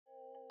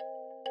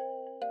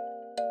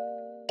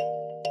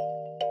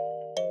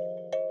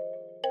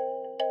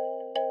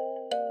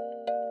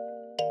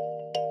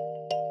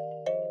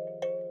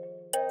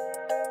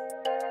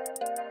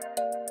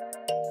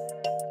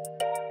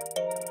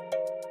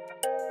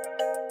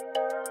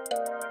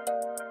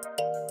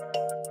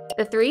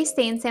The 3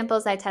 stain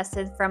samples I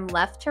tested from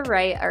left to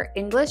right are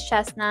English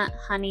Chestnut,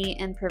 Honey,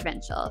 and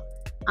Provincial.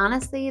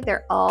 Honestly,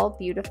 they're all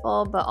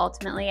beautiful, but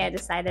ultimately I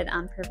decided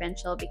on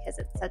Provincial because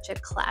it's such a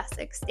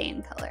classic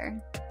stain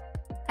color.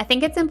 I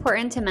think it's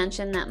important to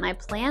mention that my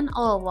plan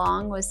all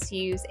along was to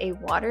use a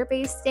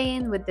water-based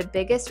stain, with the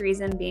biggest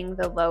reason being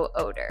the low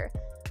odor.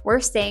 We're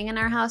staying in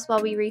our house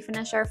while we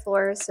refinish our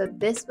floors, so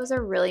this was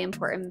a really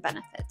important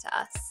benefit to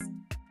us.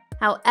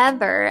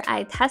 However,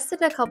 I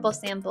tested a couple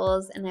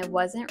samples and I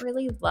wasn't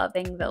really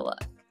loving the look.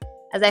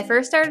 As I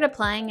first started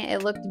applying it,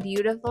 it looked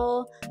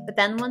beautiful, but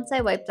then once I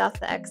wiped off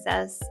the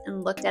excess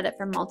and looked at it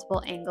from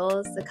multiple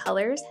angles, the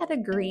colors had a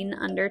green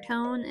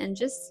undertone and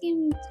just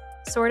seemed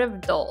sort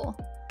of dull.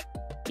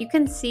 You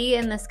can see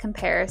in this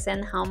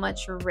comparison how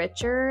much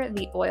richer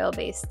the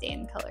oil-based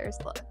stain colors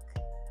look.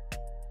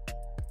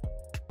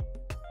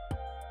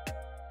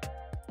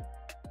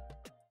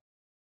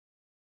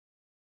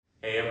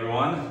 Hey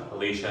everyone,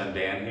 Alicia and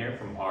Dan here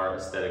from Our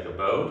Aesthetic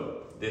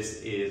Abode.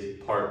 This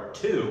is part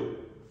 2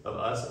 of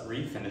us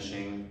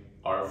refinishing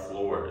our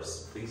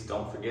floors. Please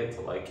don't forget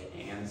to like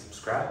and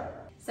subscribe.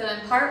 So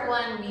in part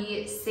 1,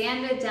 we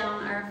sanded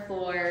down our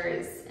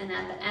floors, and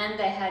at the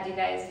end I had you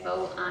guys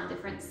vote on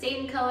different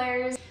stain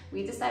colors.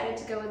 We decided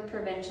to go with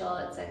Provincial.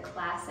 It's a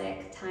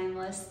classic,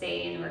 timeless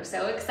stain. We're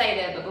so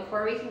excited, but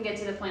before we can get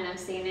to the point of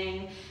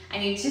staining, I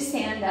need to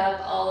sand up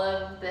all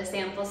of the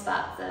sample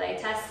spots that I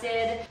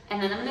tested,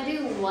 and then I'm gonna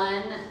do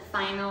one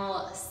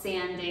final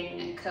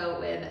sanding coat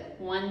with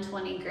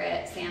 120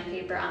 grit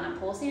sandpaper on a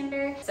pole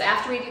sander. So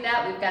after we do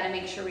that, we've gotta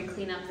make sure we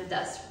clean up the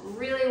dust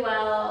really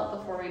well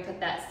before we put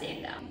that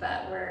stain down.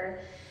 But we're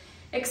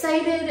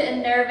excited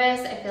and nervous.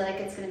 I feel like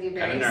it's gonna be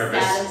very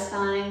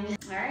satisfying.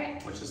 All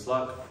right. Wish us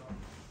luck.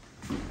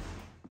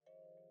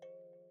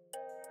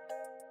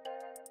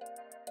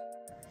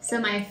 So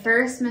my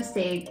first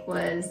mistake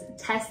was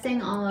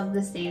testing all of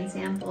the stain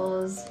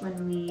samples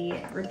when we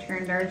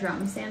returned our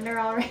drum sander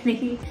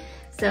already.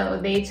 So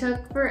they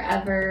took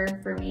forever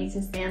for me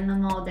to sand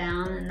them all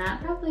down, and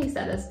that probably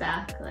set us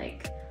back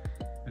like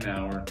an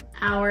hour,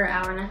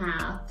 hour and a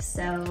half.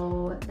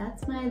 So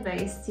that's my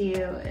advice to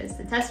you, is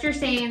to test your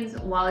stains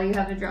while you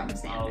have a drum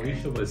sander. While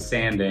Alicia was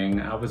sanding,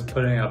 I was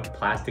putting up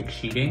plastic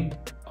sheeting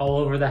all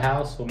over the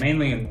house. Well,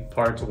 mainly in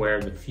parts where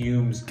the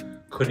fumes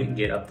couldn't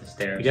get up the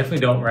stairs. We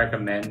definitely don't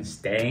recommend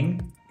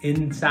staying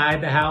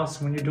inside the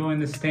house when you're doing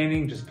the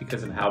staining, just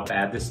because of how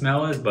bad the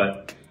smell is,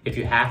 but if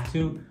you have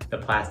to, the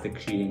plastic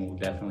sheeting will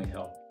definitely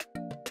help.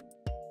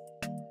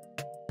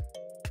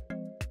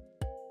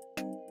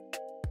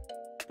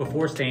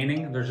 Before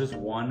staining, there's just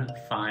one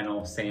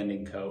final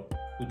sanding coat.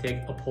 We take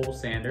a pole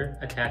sander,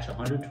 attach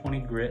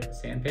 120 grit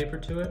sandpaper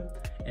to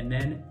it, and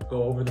then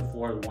go over the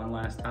floor one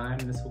last time.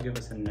 This will give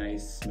us a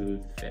nice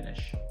smooth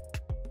finish.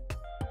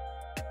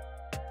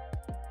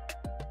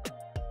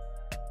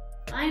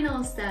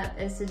 Final step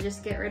is to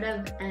just get rid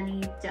of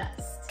any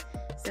dust.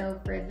 So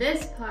for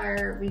this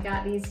part, we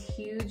got these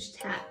huge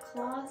tack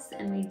cloths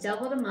and we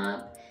doubled them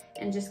up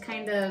and just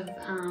kind of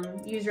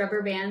used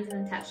rubber bands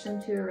and attached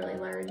them to a really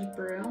large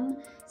broom.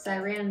 So I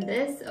ran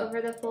this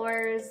over the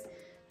floors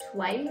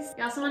twice.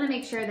 You also want to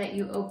make sure that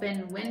you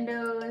open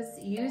windows,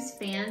 use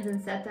fans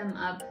and set them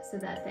up so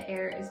that the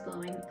air is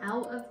blowing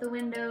out of the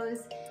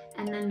windows.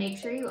 And then make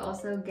sure you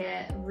also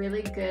get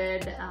really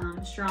good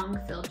strong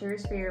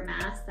filters for your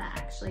mask that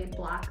actually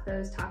block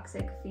those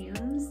toxic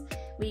fumes.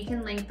 We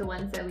can link the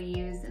ones that we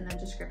use in the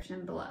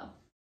description below.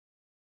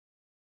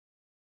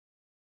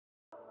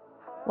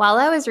 While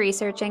I was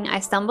researching, I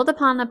stumbled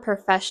upon a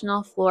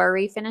professional floor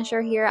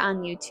refinisher here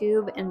on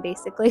YouTube and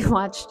basically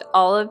watched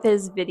all of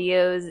his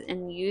videos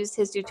and used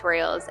his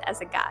tutorials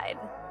as a guide.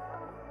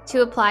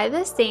 To apply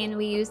this stain,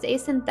 we used a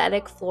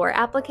synthetic floor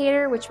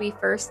applicator, which we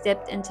first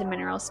dipped into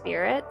mineral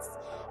spirits.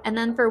 And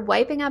then for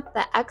wiping up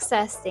the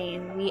excess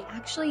stain, we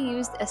actually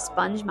used a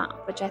sponge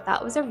mop, which I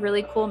thought was a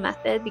really cool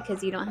method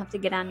because you don't have to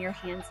get on your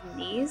hands and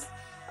knees.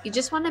 You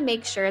just want to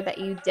make sure that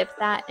you dip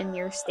that in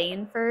your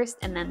stain first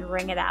and then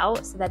wring it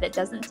out so that it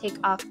doesn't take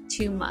off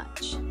too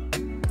much.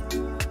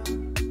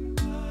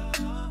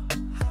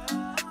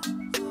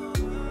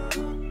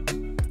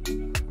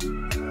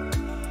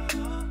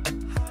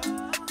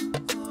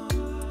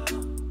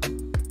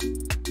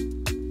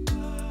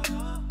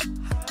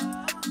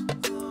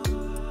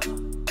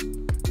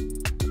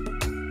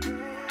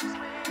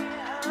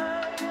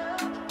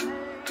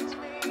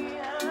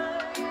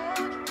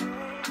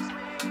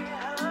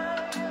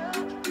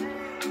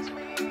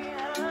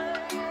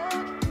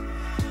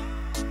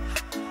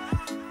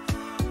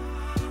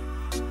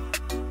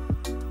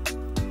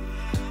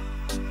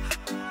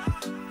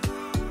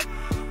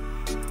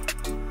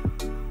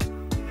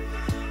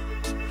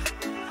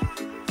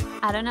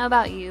 I don't know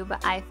about you,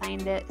 but I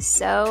find it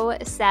so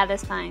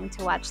satisfying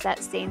to watch that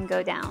stain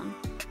go down.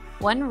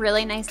 One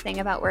really nice thing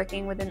about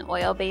working with an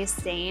oil-based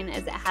stain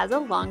is it has a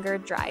longer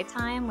dry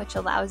time, which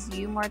allows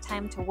you more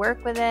time to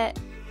work with it,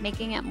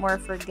 making it more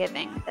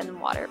forgiving than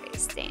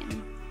water-based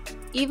stain.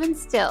 Even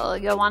still,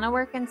 you'll want to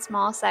work in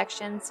small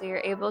sections so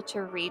you're able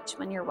to reach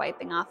when you're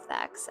wiping off the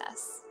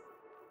excess.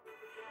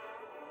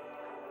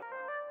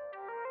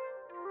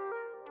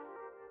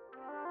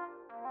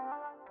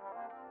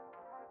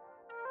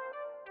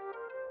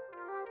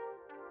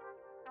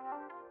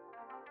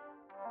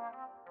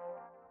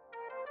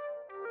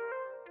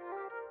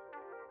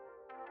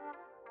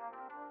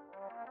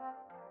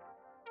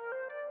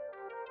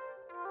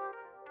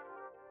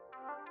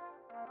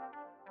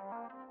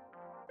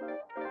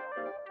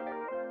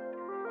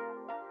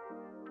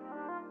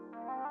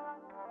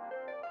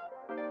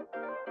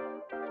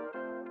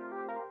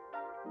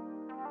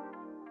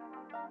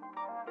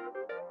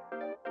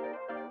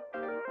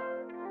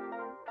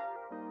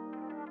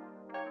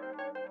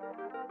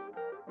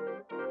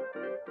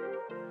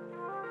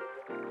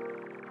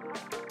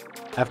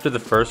 After the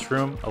first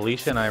room,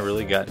 Alicia and I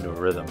really got into a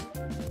rhythm.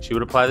 She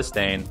would apply the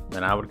stain,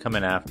 then I would come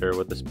in after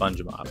with the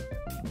sponge mop.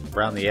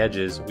 Around the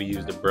edges, we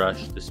used a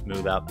brush to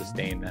smooth out the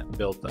stain that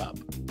built up.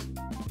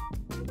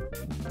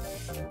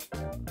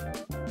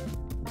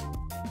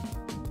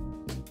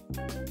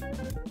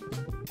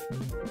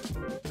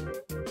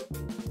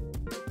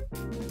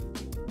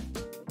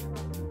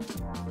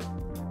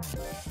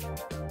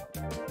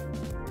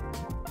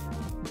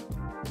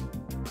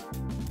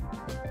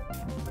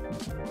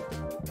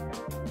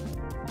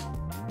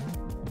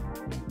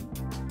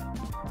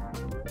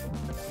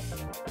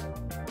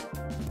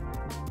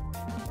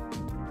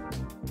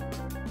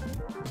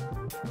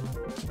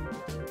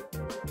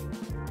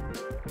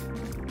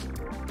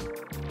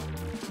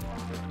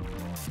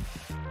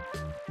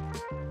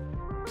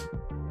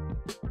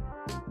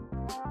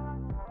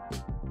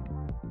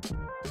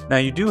 Now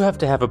you do have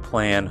to have a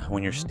plan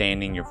when you're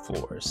staining your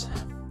floors.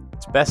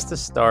 It's best to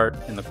start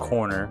in the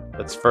corner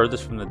that's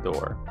furthest from the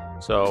door.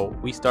 So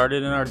we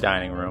started in our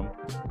dining room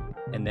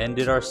and then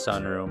did our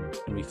sunroom,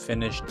 and we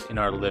finished in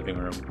our living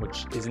room,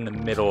 which is in the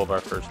middle of our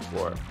first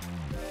floor.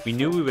 We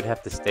knew we would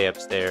have to stay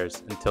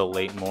upstairs until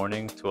late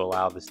morning to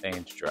allow the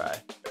stains to dry.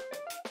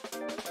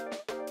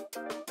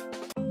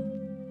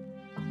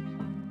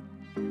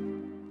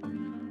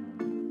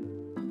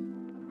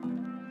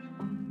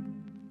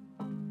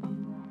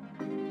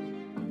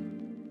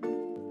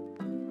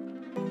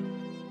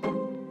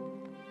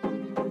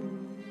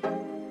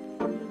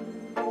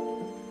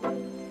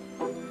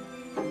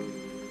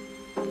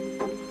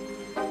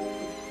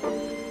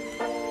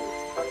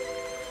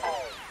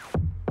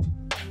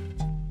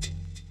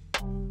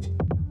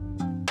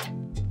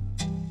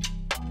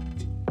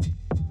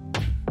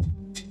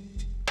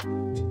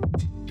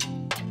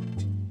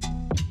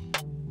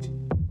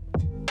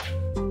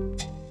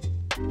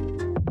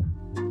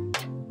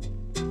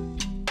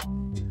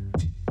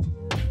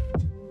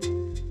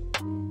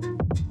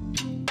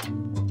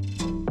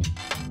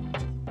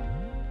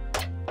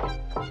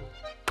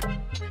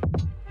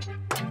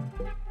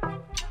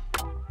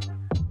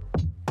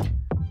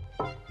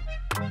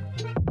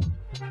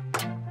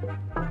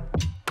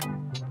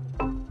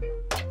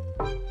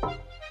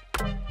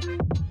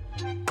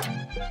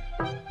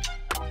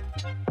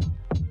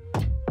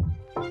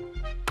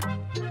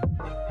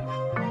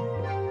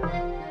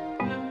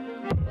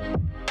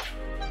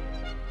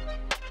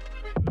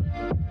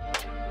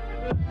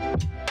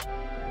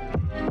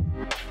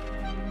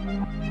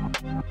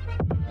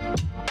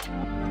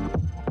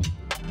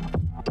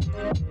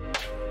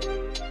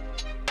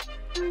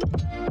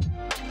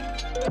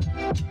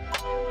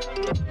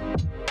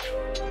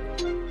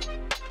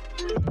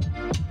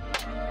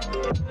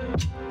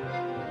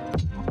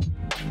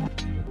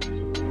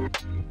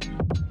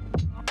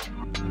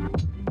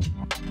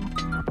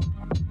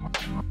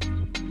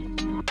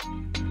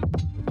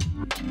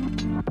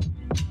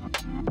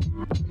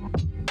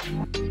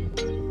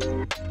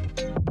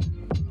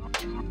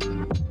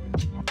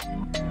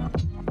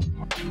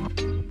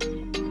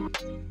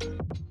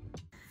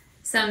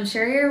 So I'm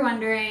sure you're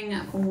wondering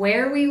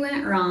where we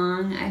went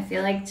wrong. I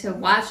feel like to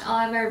watch all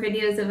of our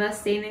videos of us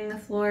staining the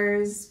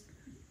floors,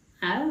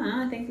 I don't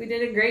know, I think we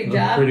did a great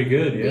job. Pretty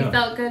good, yeah. We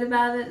felt good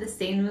about it. The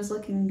stain was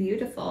looking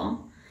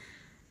beautiful.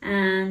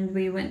 And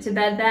we went to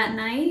bed that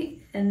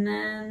night and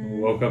then... We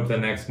woke up the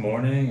next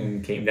morning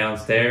and came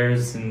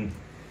downstairs, and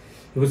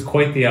it was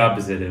quite the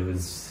opposite. It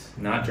was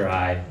not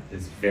dry, it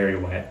was very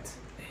wet,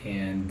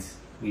 and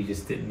we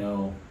just didn't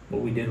know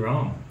what we did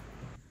wrong.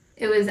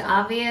 It was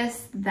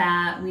obvious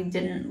that we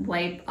didn't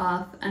wipe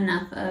off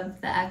enough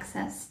of the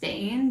excess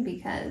stain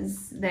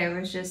because there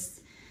was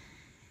just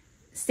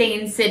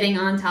stain sitting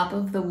on top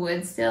of the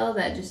wood still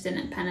that just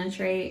didn't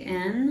penetrate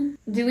in.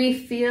 Do we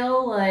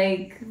feel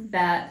like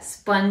that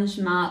sponge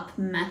mop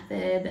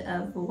method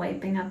of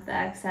wiping up the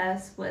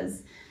excess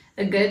was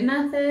a good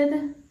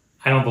method?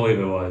 I don't believe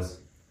it was,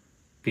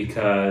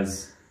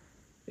 because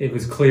it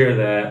was clear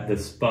that the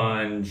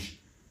sponge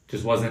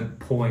just wasn't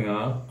pulling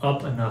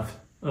up enough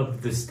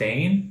of the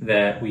stain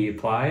that we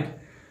applied,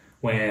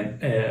 when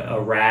a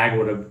rag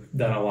would have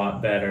done a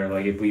lot better.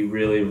 Like if we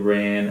really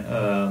ran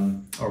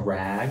a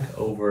rag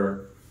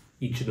over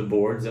each of the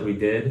boards that we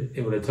did, it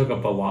would have took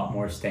up a lot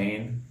more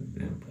stain,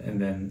 and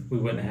then we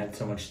wouldn't have had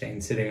so much stain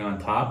sitting on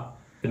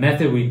top. The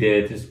method we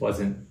did just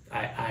wasn't,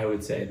 I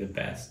would say, the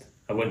best.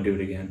 I wouldn't do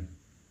it again.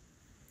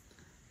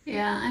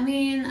 Yeah, I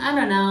mean, I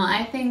don't know.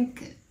 I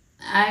think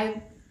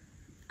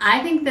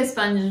the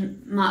sponge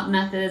mop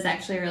method is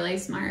actually really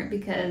smart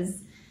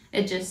because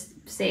it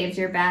just saves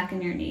your back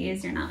and your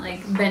knees. You're not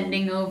like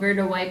bending over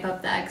to wipe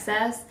up the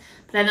excess.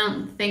 But I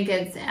don't think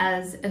it's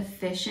as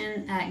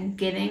efficient at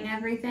getting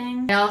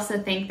everything. I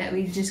also think that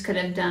we just could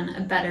have done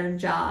a better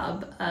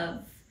job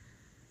of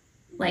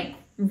like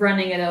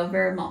running it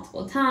over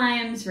multiple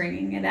times,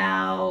 wringing it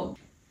out.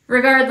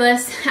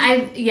 Regardless,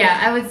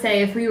 I would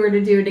say if we were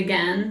to do it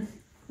again,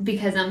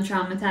 because I'm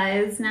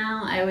traumatized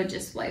now, I would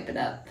just wipe it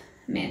up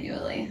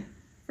manually,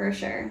 for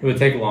sure. It would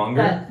take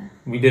longer.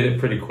 We did it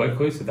pretty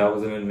quickly, so that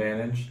was an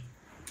advantage.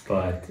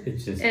 But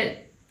it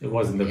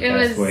wasn't the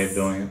best way of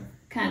doing it.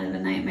 kind of a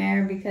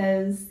nightmare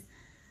because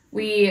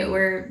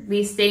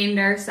we stained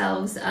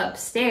ourselves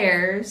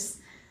upstairs.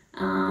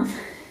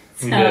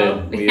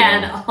 So we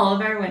had all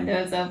of our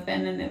windows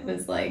open and it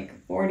was like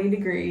 40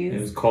 degrees. It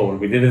was cold.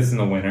 We did this in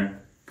the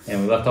winter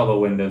and we left all the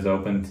windows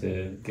open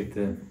to get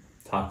the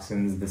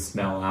toxins, the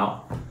smell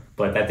out.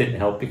 But that didn't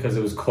help because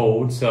it was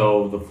cold,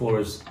 so the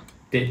floors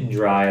didn't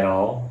dry at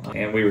all.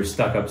 And we were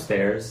stuck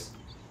upstairs.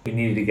 We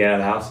needed to get out of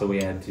the house, so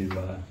we had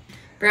to...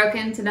 Broke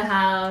into the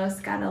house,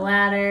 got a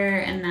ladder,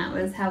 and that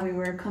was how we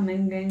were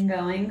coming and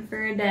going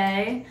for a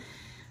day.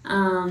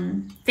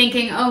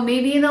 Thinking, oh,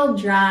 maybe they'll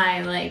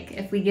dry, like,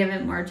 if we give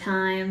it more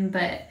time,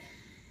 but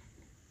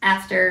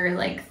after,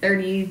 like,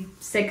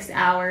 36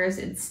 hours,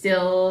 it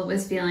still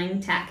was feeling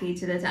tacky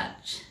to the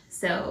touch.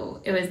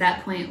 So it was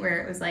that point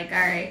where it was like, all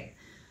right,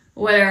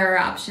 what are our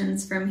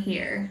options from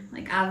here?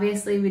 Like,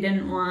 obviously we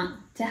didn't want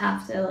to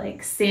have to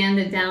like sand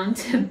it down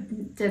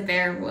to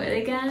bare wood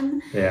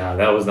again. Yeah,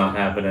 that was not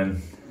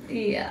happening.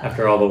 Yeah.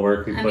 After all the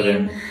work we put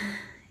in.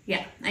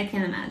 Yeah, I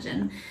can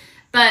imagine.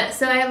 But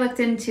so I looked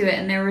into it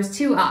and there was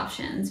two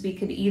options. We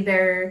could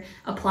either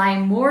apply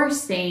more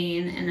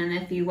stain and then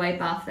if you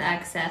wipe off the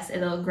excess,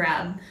 it'll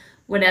grab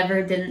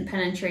whatever didn't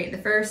penetrate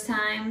the first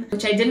time,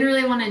 which I didn't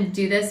really want to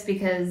do this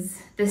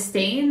because the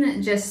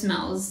stain just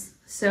smells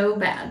so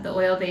bad, the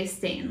oil-based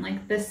stain.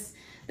 Like this,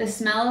 the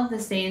smell of the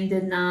stain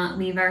did not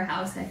leave our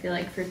house, I feel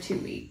like, for 2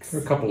 weeks. For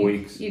a couple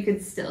weeks. You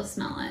could still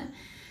smell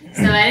it.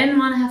 So I didn't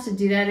want to have to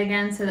do that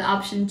again. So the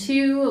option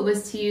 2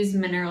 was to use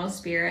mineral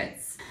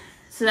spirits.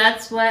 So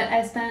that's what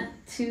I spent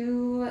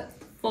 2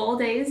 full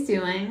days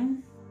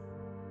doing.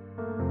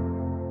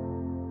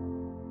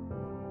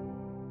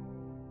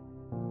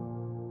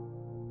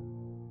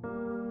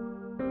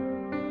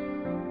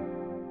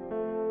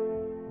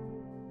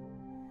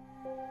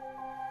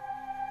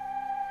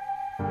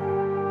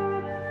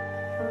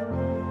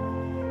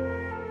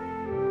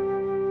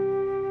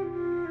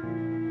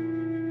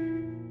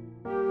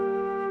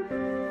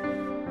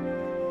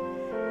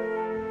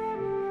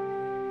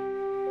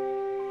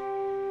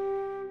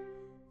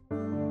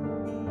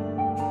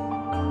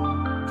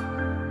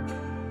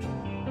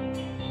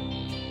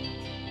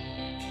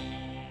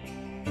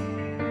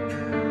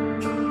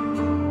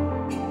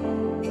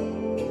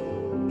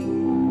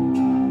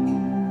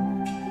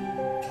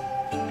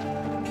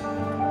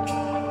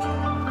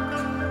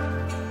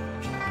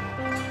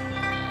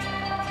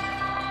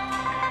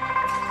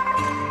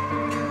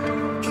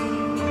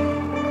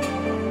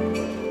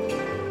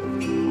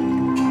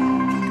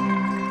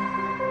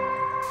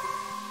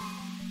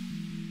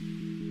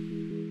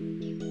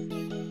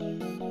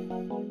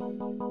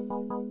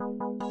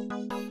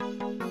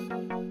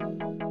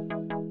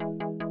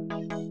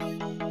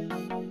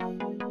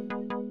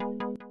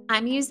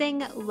 I'm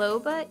using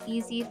Loba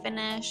Easy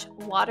Finish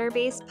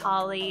water-based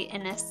poly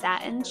in a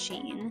satin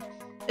sheen.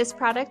 This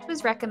product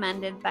was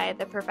recommended by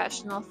the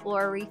professional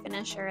floor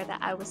refinisher that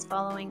I was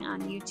following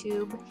on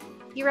YouTube.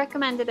 He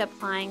recommended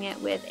applying it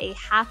with a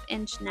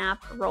 1/2-inch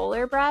nap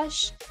roller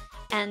brush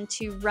and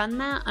to run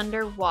that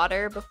under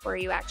water before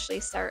you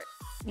actually start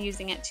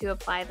using it to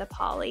apply the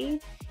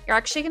poly. You're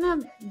actually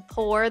going to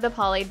pour the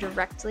poly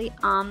directly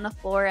on the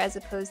floor as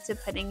opposed to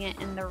putting it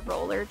in the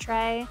roller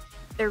tray.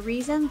 The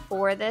reason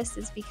for this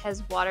is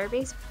because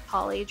water-based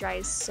poly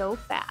dries so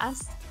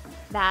fast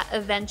that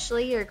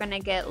eventually you're going to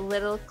get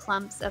little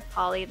clumps of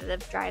poly that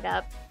have dried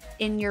up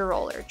in your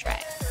roller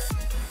tray.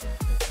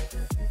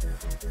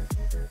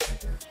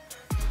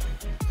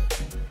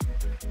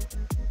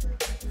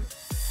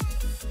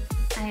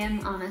 I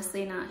am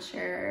honestly not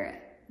sure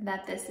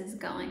that this is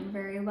going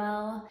very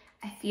well.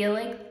 I feel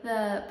like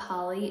the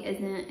poly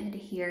isn't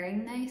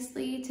adhering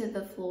nicely to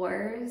the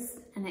floors,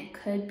 and it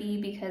could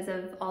be because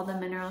of all the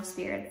mineral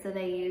spirits that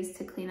I use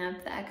to clean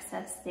up the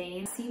excess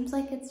stain. It seems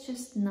like it's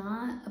just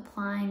not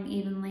applying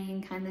evenly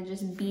and kind of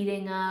just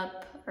beating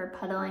up or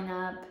puddling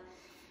up.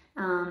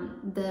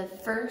 The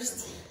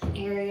first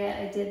area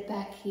I did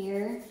back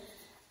here,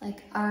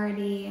 like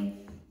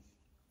already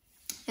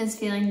is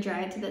feeling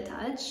dry to the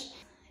touch.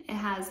 It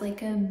has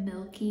like a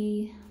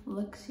milky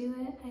look to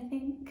it, I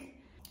think.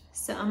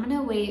 So I'm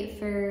gonna wait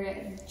for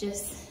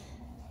just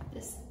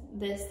this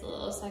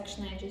little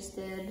section I just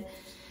did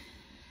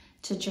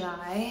to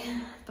dry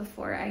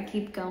before I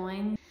keep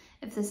going.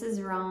 If this is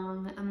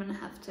wrong, I'm gonna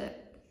have to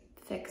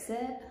fix it.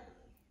 I don't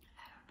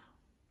know.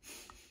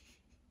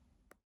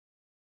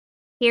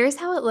 Here's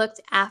how it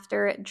looked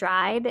after it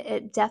dried.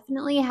 It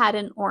definitely had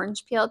an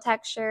orange peel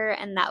texture,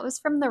 and that was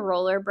from the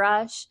roller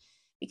brush,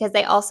 because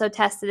they also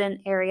tested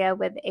an area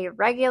with a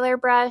regular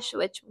brush,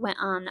 which went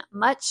on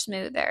much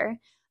smoother.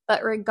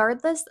 But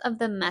regardless of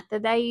the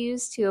method I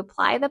used to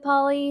apply the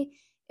poly,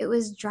 it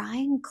was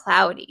drying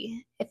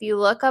cloudy. If you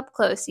look up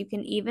close, you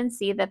can even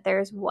see that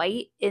there's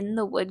white in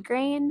the wood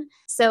grain.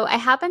 So I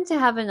happen to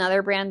have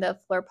another brand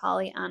of floor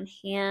poly on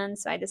hand,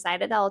 so I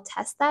decided I'll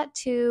test that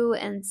too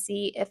and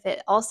see if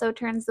it also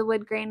turns the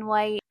wood grain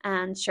white.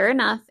 And sure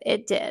enough,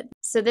 it did.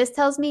 So this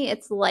tells me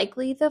it's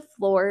likely the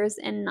floors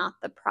and not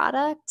the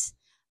product.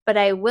 But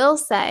I will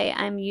say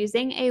I'm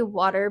using a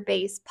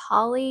water-based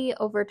poly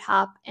over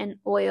top an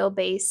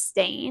oil-based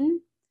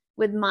stain.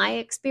 With my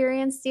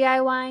experience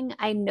DIYing,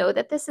 I know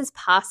that this is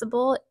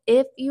possible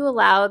if you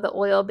allow the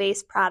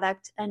oil-based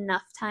product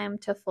enough time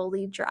to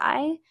fully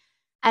dry.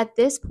 At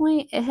this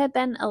point, it had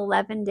been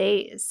 11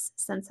 days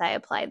since I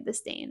applied the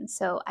stain,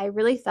 so I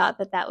really thought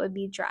that that would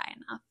be dry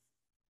enough.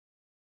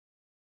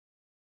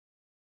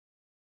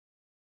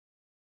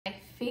 I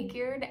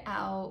figured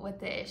out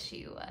what the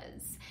issue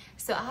was.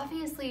 So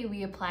obviously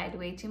we applied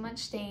way too much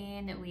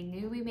stain. We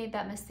knew we made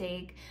that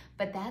mistake,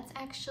 but that's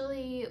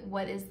actually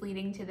what is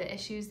leading to the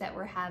issues that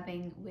we're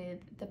having with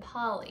the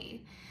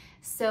poly.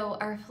 So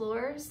our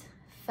floors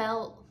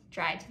felt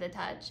dry to the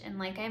touch, and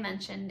like I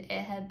mentioned,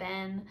 it had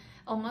been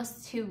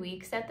almost 2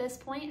 weeks at this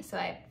point, so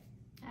I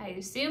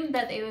assumed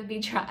that they would be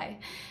dry,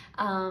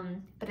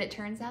 but it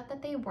turns out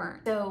that they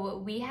weren't.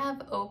 So we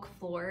have oak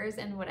floors,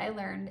 and what I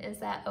learned is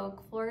that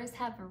oak floors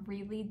have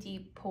really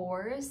deep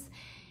pores,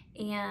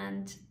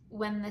 and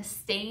when the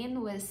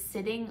stain was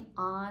sitting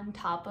on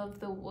top of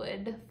the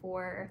wood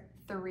for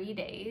 3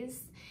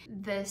 days,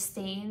 the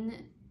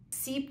stain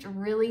seeped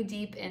really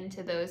deep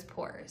into those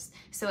pores.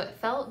 So it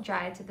felt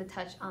dry to the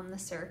touch on the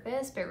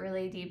surface, but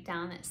really deep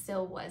down it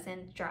still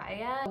wasn't dry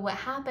yet. What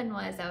happened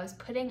was I was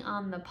putting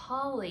on the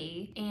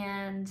poly,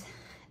 and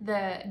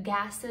the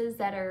gases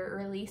that are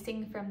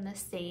releasing from the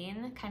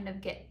stain kind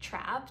of get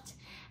trapped,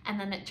 and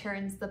then it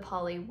turns the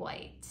poly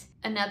white.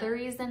 Another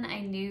reason I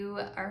knew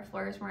our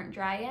floors weren't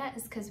dry yet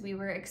is because we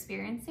were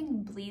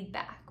experiencing bleed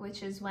back,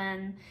 which is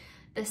when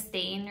the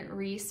stain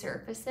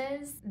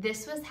resurfaces.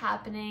 This was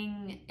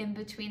happening in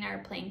between our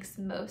planks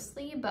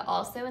mostly, but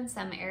also in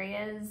some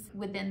areas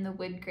within the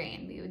wood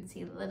grain. We would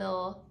see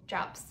little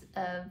drops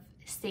of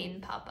stain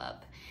pop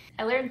up.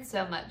 I learned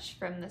so much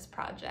from this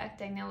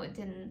project. I know it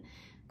didn't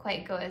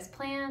quite go as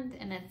planned,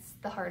 and it's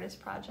the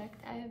hardest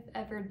project I've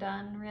ever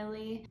done,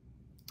 really.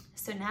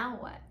 So now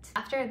what?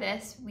 After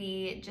this,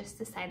 we just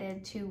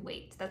decided to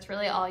wait. That's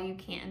really all you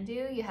can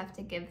do. You have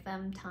to give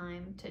them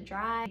time to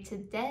dry.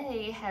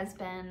 Today has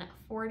been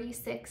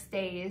 46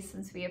 days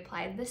since we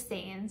applied the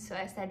stain, so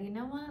I said, you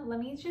know what? Let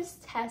me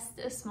just test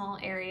a small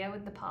area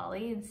with the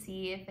poly and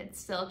see if it's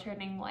still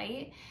turning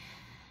white,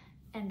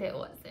 and it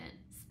wasn't.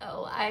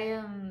 So I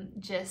am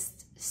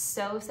just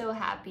so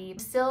happy. I'm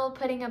still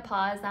putting a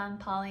pause on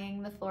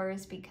polying the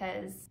floors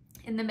because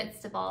in the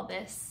midst of all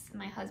this,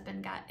 my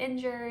husband got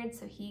injured,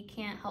 so he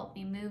can't help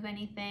me move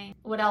anything.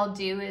 What I'll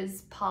do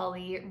is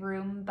poly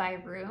room by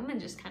room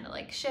and just kind of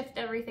like shift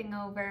everything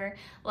over.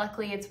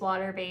 Luckily it's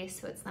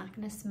water-based, so it's not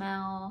gonna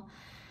smell.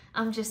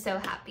 I'm just so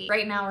happy.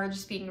 Right now we're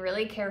just being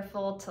really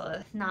careful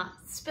to not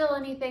spill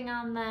anything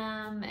on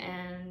them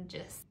and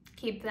just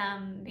keep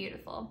them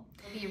beautiful.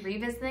 We'll be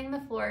revisiting the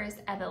floors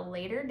at a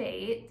later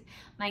date.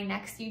 My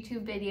next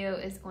YouTube video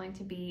is going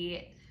to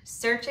be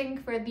searching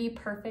for the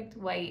perfect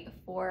white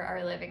for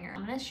our living room.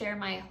 I'm gonna share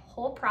my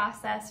whole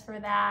process for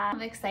that.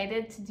 I'm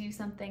excited to do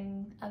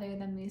something other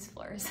than these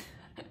floors.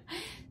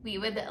 We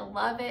would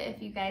love it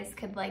if you guys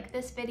could like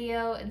this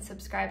video and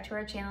subscribe to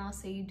our channel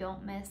so you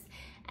don't miss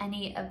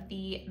any of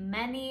the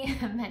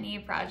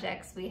many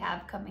projects we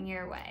have coming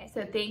your way.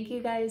 So thank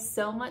you guys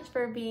so much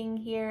for being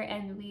here,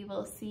 and we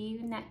will see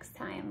you next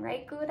time.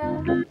 Right,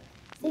 Gouda?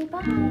 Say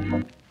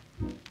bye.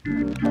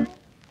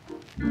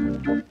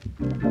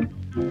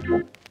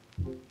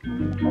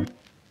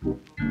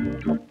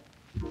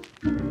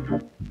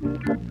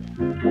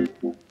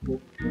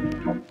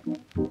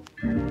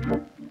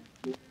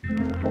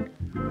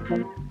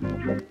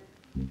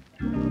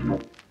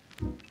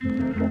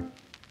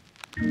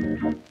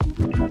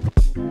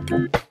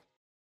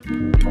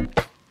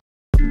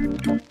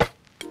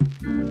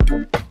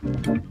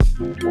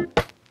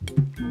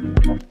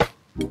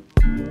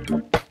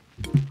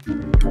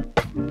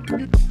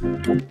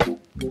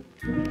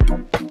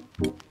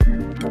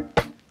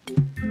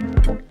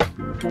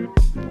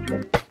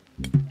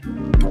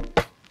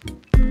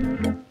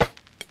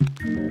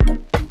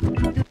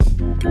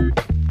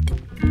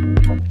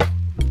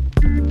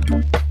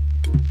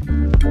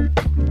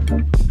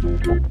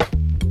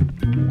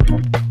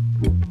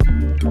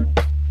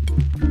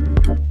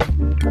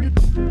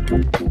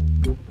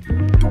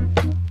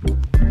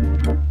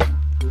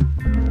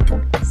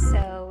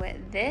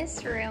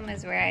 This room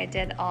is where I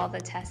did all the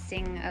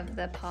testing of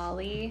the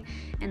poly,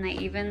 and I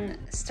even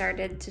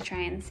started to try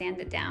and sand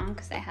it down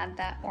because I had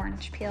that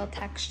orange peel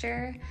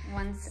texture.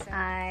 Once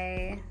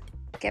I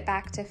get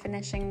back to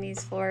finishing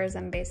these floors,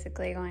 I'm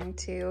basically going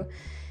to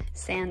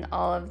sand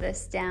all of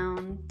this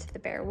down to the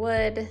bare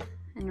wood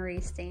and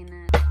restain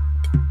it.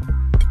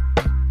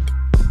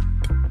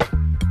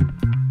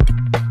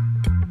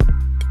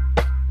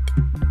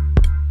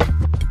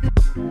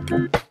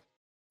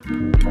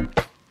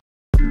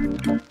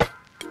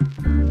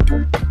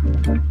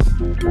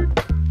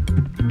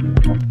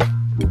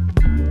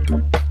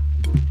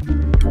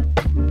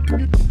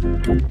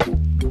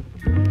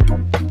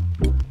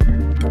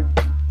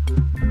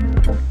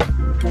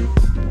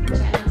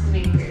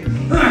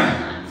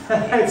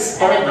 It's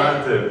hard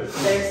not to.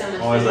 There's so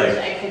much Always footage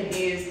like, I could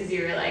use because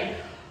you were like,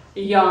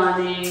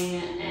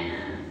 yawning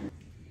and...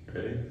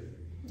 Ready?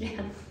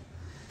 Yeah.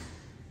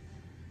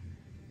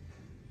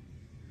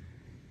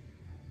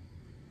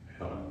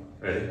 Hold on.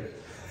 Ready?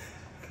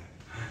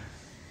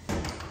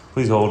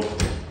 Please hold.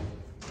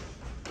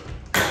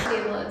 The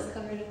table is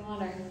covered in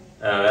water.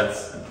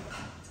 That's...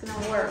 It's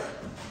gonna work.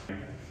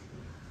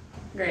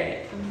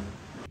 Great.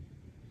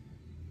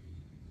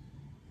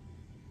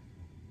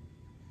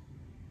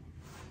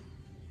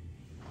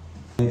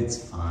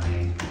 It's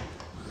fine.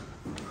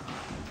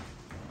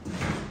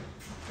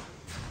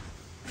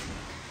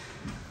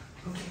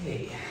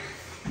 Okay.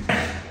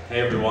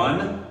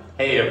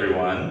 Hey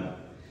everyone.